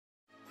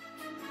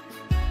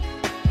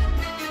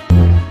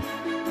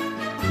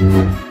Yes,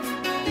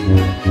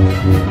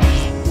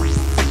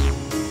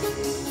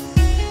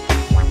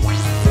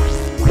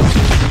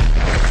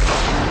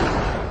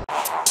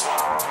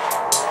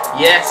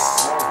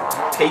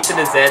 K to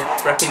the Z,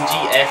 rapping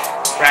GF,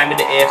 rhyme with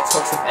the AF,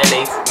 talks of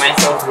LA,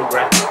 myself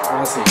Rugrat.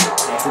 Honestly,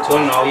 that's the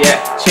Don't know,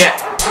 yeah, check.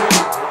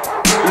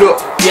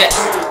 Look, yes,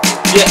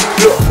 yeah,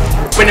 look.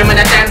 When I'm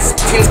in a dance,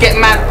 things get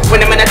mad.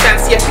 When I'm in a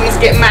dance, yeah, things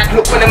get mad.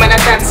 Look, when I'm in a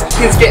dance,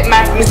 things get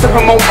mad. Mr.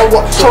 Promoter,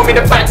 what? Show me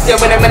the bags, yeah.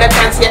 When I'm in a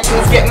dance, yeah,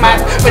 things get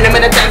mad. When I'm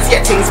in a dance,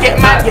 yeah, things get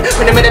mad. Yeah.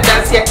 When I'm in a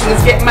dance, yeah, things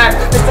get mad.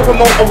 Mr.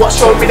 Promoter, what?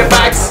 Show me the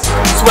bags.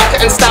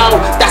 Swagger and style,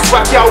 that's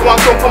why y'all want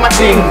jump for my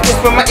team.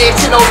 Just from my age,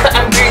 you know that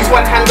I'm breeze.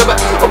 One hand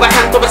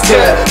over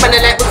skirt. Man, I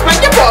like, man,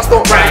 your boss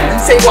don't rhyme.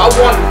 Say what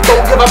I want,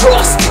 don't give a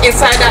boss.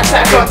 Inside that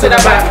tap, front to the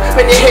back.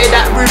 When you hear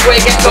that rude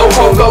boy get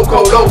loco,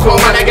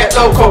 man, I get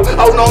loco.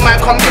 Oh no, man,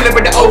 come killing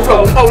with the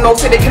overflow. Oh no,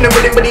 say they killing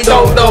with it, but he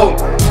don't. Yo,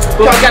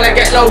 gotta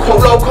get loco,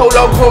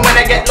 man,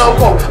 I get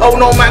loco. Oh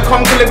no, man,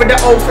 come killing with the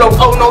overflow.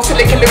 Oh no, say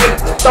they killing with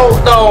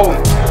don't.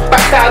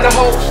 Back down the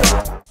whole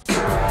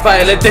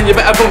violent, then you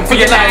better run for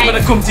your life. When I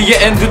come to your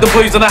end with the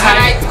boys on the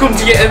high, come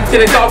to your end till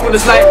it's dark on the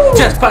slide.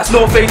 Just past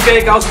no face,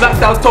 big house,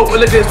 blacked out,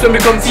 total of this when we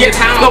come to your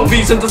town. No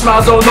reason to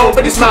smile, so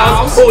nobody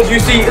smiles. All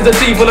you see is a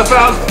sea full of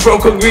frowns.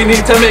 Broken, we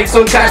need to make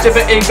some cash. If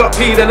it ain't got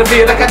P, then I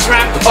feel like a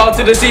tramp. All to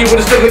the sea with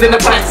a struggle in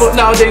the past, but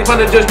nowadays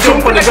wanna just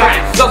jump on the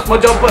grind. Lost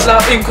my job, but now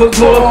income's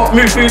more.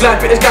 Move through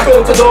life, it's gas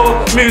door to door.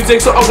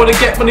 Music, so I wanna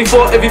get money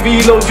for every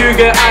reload you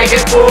get. I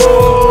get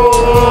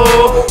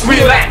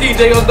real like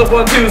DJ on the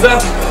 1-2s.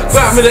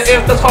 Grab me the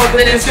F, that's hard,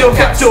 then still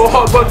catch your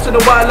hard once in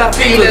a while like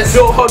feelers.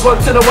 Your hard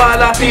once in a while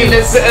like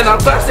feelers. Sitting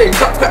out backstage,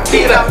 top crap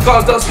dealer.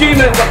 Can't stop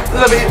screaming,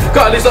 love it.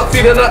 Can't stop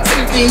feeling like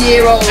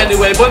 16-year-olds.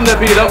 Anyway, wanna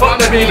be the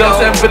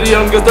same for the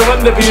youngest, the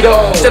wanna be the.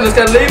 Jealous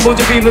can label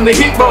you being on the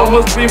heat bar.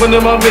 Must be one of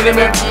my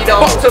minimum.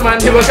 Boxer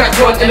man, he will catch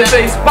one in the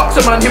face.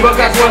 Boxer man, he will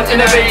catch one in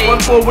the face.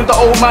 1-4 with the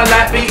old man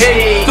like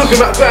BK. Talking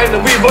about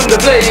grinding, we run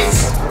the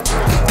place.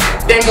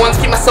 Them ones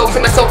keep myself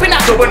in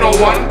that door with no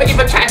one. But if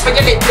I try for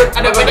your lip, look,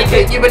 I'd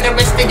eradicate you and the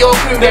rest of your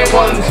crew. Them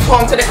ones,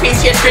 palm to the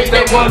face, yeah, straight.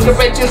 Them ones, the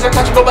red tunes are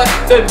catching over.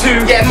 Them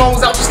two, yeah,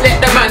 moles out, just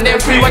let the man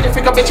them free. Why do you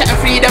think I've been chatting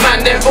free? The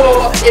man them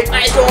four. If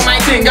I do my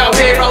thing out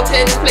here, I'll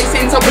turn this place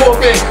into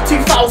warfare.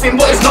 2000,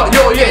 but it's not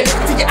your year.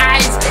 Look to your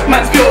eyes,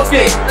 man's pure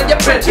skin. And your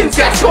brethrens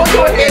gas on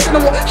your head. I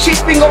don't know what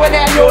shit's been going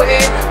on in your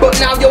head. But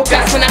now you're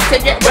gas when I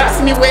said, yeah,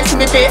 rats me, where's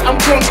me there? I'm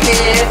drunk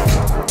here.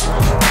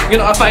 You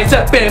know I fight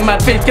that bare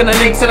man fake and the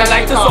links and I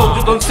like the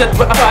soldiers don't set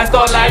with a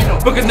 5-star line.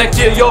 Because next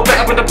year you're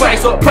better with the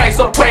price up.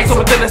 So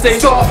I didn't say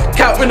stop.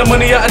 Counting the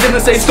money out, I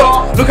didn't say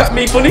stop. Look at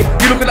me funny,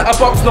 you looking at a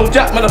box, no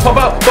jack man, I pop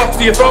out, box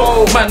to your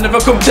throat. Man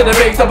never come to the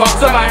race, a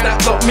boxer man,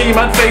 that's not me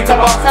man, fate a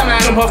boxer man.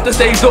 Come off the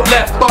stage, look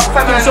left,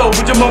 boxer man. Show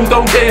with your mum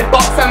don't care,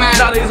 boxer man.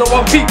 Nowadays I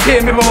want peak,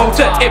 hear me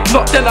promoter. If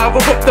not then I will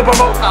hook the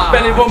promote.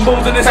 Belly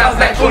rumbles and it sounds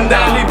like thunder.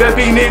 Leave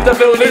baby need to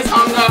feel this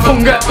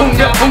hunger,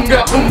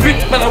 hungry.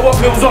 Man I want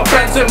meals on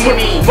friends and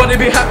money. Wanna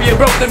be happy and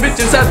broke, the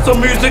bitches had some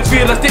music,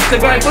 feel I stick to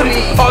grind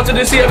funny. Hard to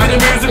see every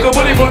musical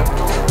bully, but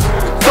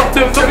stop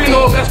them so we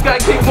know best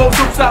guy kick more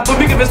foot slap. But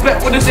we give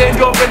respect when they say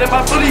you're friend of my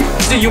fully.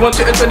 See you on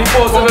Twitter 24,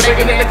 so we're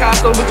making in the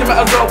castle, but you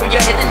might as well be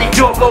your head in it.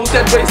 Your flow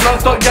dead waist, man,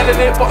 start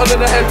yelling it, bottle in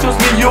the head, trust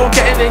me, you're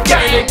getting it,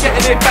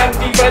 bang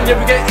deep, and you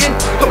get in.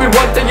 Got me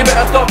one, then you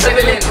better stop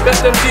peddling.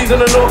 Best MCs in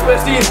the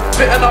northwest scene,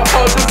 spitting out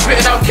hard,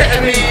 spitting out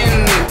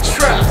ketamine.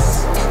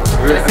 Trust.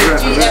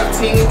 GF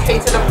ting, K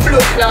to the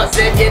blood cloud Z,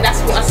 yeah,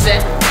 that's what I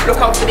said. Look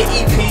out for the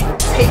EP,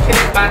 taking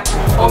it back.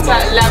 On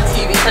that Lab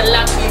TV, it's a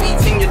Lab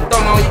TV thing, you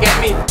don't know, you get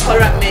me?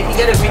 Alright, mate, you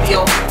get a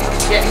video,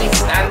 get me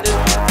standard.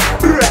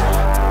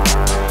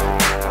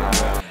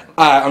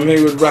 Alright, I'm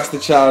here with Rasta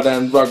Child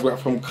and Rugrat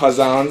from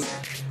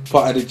KuZoundZ,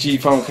 part of the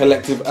G-Fam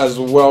Collective as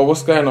well.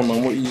 What's going on,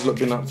 man? What you lot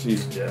been up to?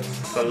 Yeah,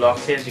 for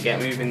lockers, you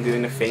get me? We've been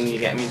doing the thing, you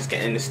get me? Just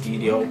getting in the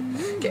studio,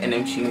 getting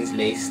them tunes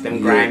laced,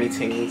 them grimy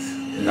things.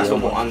 That's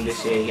what we're on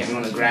this year, you get me,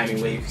 on a grimy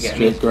wave, you get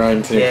me? Straight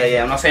grime thing.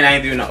 Yeah, I'm not saying I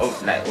ain't doing that,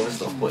 like other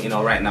stuff, but you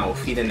know, right now we're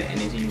feeling the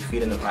energy, we're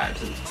feeling the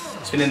vibes.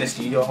 It's been in the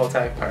studio the whole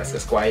time, Paris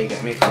Esquire, you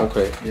get me?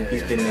 Okay.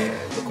 He's been there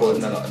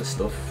recording a lot of the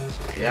stuff.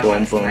 Yeah,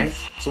 man, it's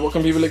nice. So what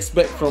can people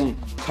expect from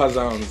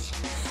KuZoundZ?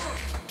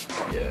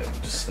 Yeah,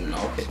 just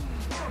milk it.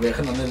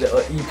 Working on a little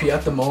EP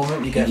at the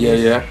moment, you get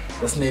me? Yeah.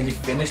 That's nearly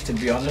finished, to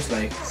be honest,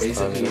 like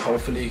basically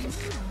hopefully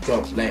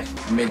drop like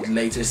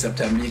later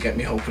September, you get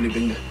me, hopefully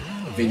bring a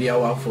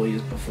video out for you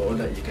before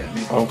that, you get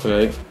me?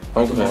 Okay.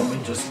 At the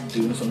moment, just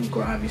doing some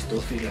grimy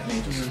stuff, you get me?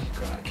 Just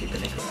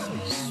keeping it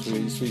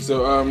grimy. Sweet.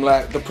 So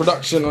like the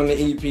production on the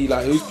EP,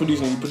 like who's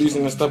producing? Are you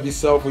producing the stuff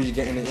yourself or are you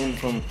getting it in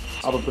from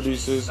other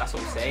producers? That's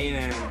what I'm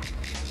saying.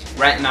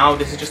 Right now,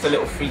 this is just a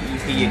little free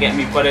EP, you get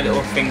me? We've got a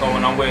little thing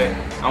going on where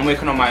I'm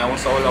working on my own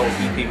solo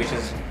EP, which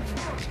is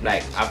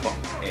like, I've got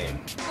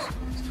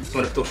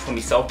some of the stuff for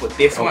myself, but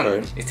this one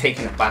is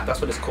taking it back. That's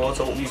what it's called.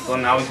 So what we've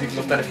done now is we've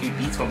looked at a few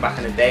beats from back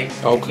in the day.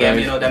 Yeah,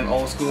 you know, them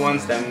old school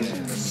ones, them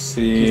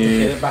stomps,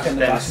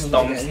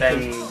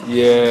 them,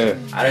 yeah,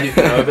 I don't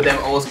even know, but them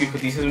old school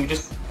producers, we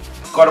just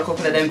got a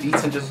couple of them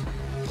beats and just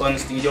go in the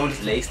studio and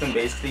just lace them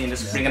basically, and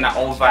just bringing that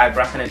old vibe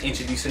back and then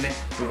introducing it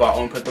with our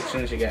own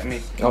productions. You get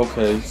me?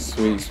 Okay,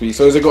 sweet, sweet.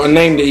 So has it got a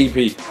name, the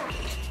EP?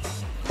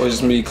 Or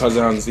just me,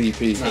 KuZoundZ EP?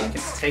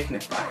 Taking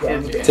it back.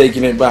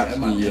 Taking it back.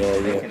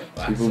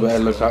 Yeah. People better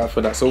look out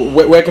for that. So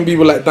where can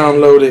people like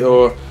download it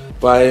or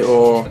buy it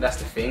or? But that's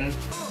the thing.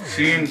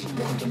 Soon,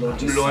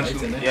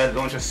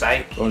 launch a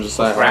site. Launch a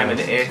site. Grime of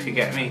the Earth. You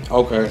get me?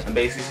 Okay. And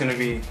basically, it's gonna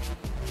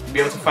be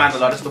able to find a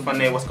lot of stuff on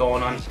there. What's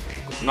going on?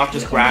 Not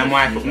just grime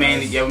wise, but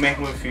mainly we're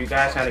making with a few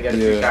guys, trying to get a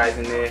few guys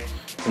in there.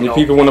 And if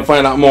people want to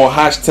find out more,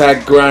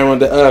 hashtag Grime on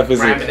the Earth, is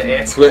Grime it? of the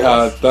Earth.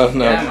 Twitter, don't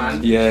know. Yeah,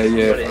 man.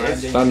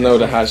 Yeah. Don't know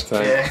the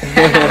hashtag.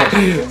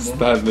 Yeah.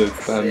 Standard.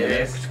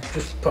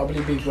 Just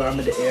probably be Grime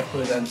of the Earth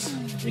presents.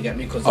 You get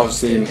me? Because I've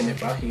seen. Taking it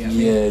back. You get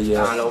me?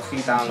 Yeah.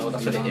 Download.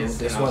 That's what it is.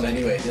 This one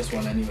anyway.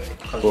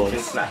 Because we've been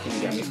slacking.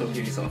 You get me? So we'll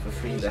give you something for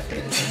free,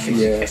 definitely.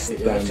 Yeah,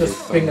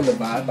 just bringing the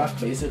vibe back,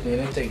 basically,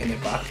 and taking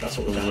it back. That's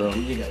what we're trying to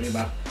do. You get me?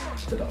 Back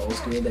to the old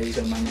school days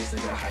when man used to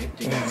get hyped.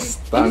 You get me?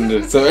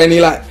 Standard. So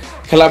any like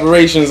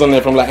collaborations on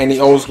there from like any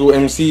old school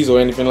MCs or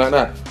anything like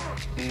that?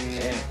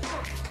 Yeah.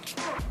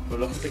 We're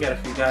looking to get a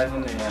few guys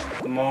on there.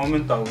 At the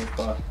moment though, we've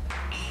got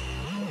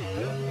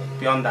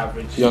Beyond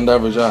Average. Beyond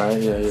Average,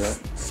 alright, yeah.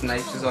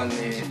 Snipes is on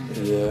there.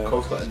 Yeah.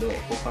 Cole's got a little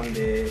hook on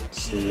there.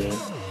 See, yeah.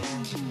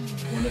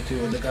 One or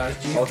two other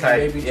guys.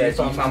 Okay, yeah,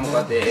 G-Fam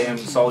got the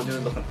Soldier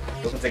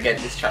looking to get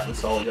this chat with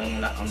Soldier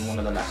on one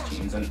of the last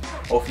tunes, and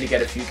hopefully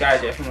get a few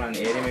guys from around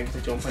the area maybe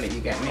to jump on it. You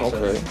get me?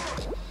 Okay.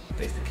 So,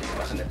 basically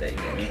back in the day, you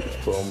get me?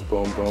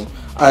 Boom.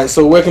 Alright,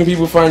 so where can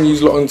people find you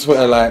lot on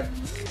Twitter, like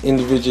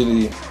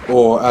individually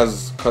or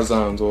as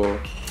KuZoundZ or?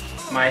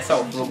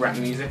 Myself, Rugrat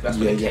Music, that's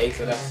with a K, yeah.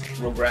 so that's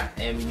Rugrat,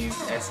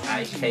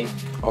 M-U-S-I-K.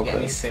 You get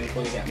me?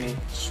 Simple, you get me?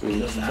 Sweet.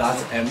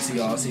 That's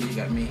MCRC, you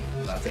get me?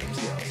 That's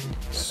MCRC.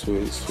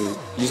 Sweet.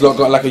 You lot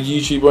got like a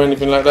YouTube or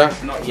anything like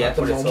that? Not yet,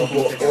 but it's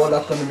all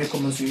that's going to be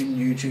coming soon.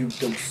 YouTube,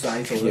 the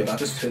site, or that.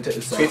 Just Twitter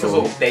is Twitter's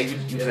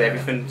updated with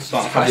everything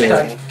starting from hashtag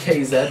next month.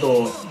 KZ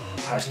or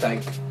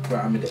hashtag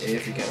Grime of the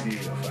Earth, you get me?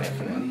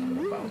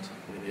 Definitely. About.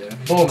 Yeah.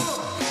 Boom.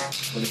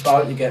 But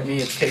about, you get me,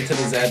 it's K to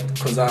the Z,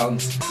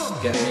 KuZoundZ,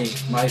 you get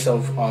me,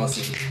 myself,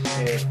 RC.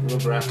 Yeah,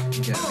 Rugrat,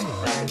 you get me.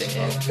 Grime of the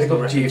Earth. Big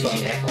up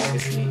G-Fam. Yeah,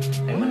 obviously,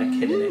 and when they're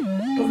killing it.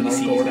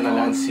 WC is gonna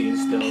land soon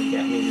still, you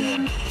get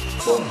me?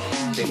 Boom,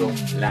 big up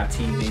Lab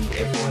TV,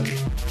 everyone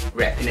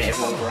repping it,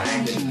 everyone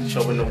grinding,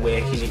 showing the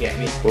working, you get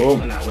me?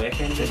 Boom. And that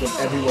working. Big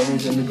up everyone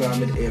who's in the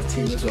Grime of the Earth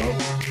team as well.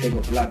 Big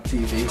up Lab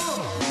TV.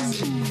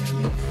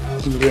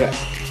 Yeah.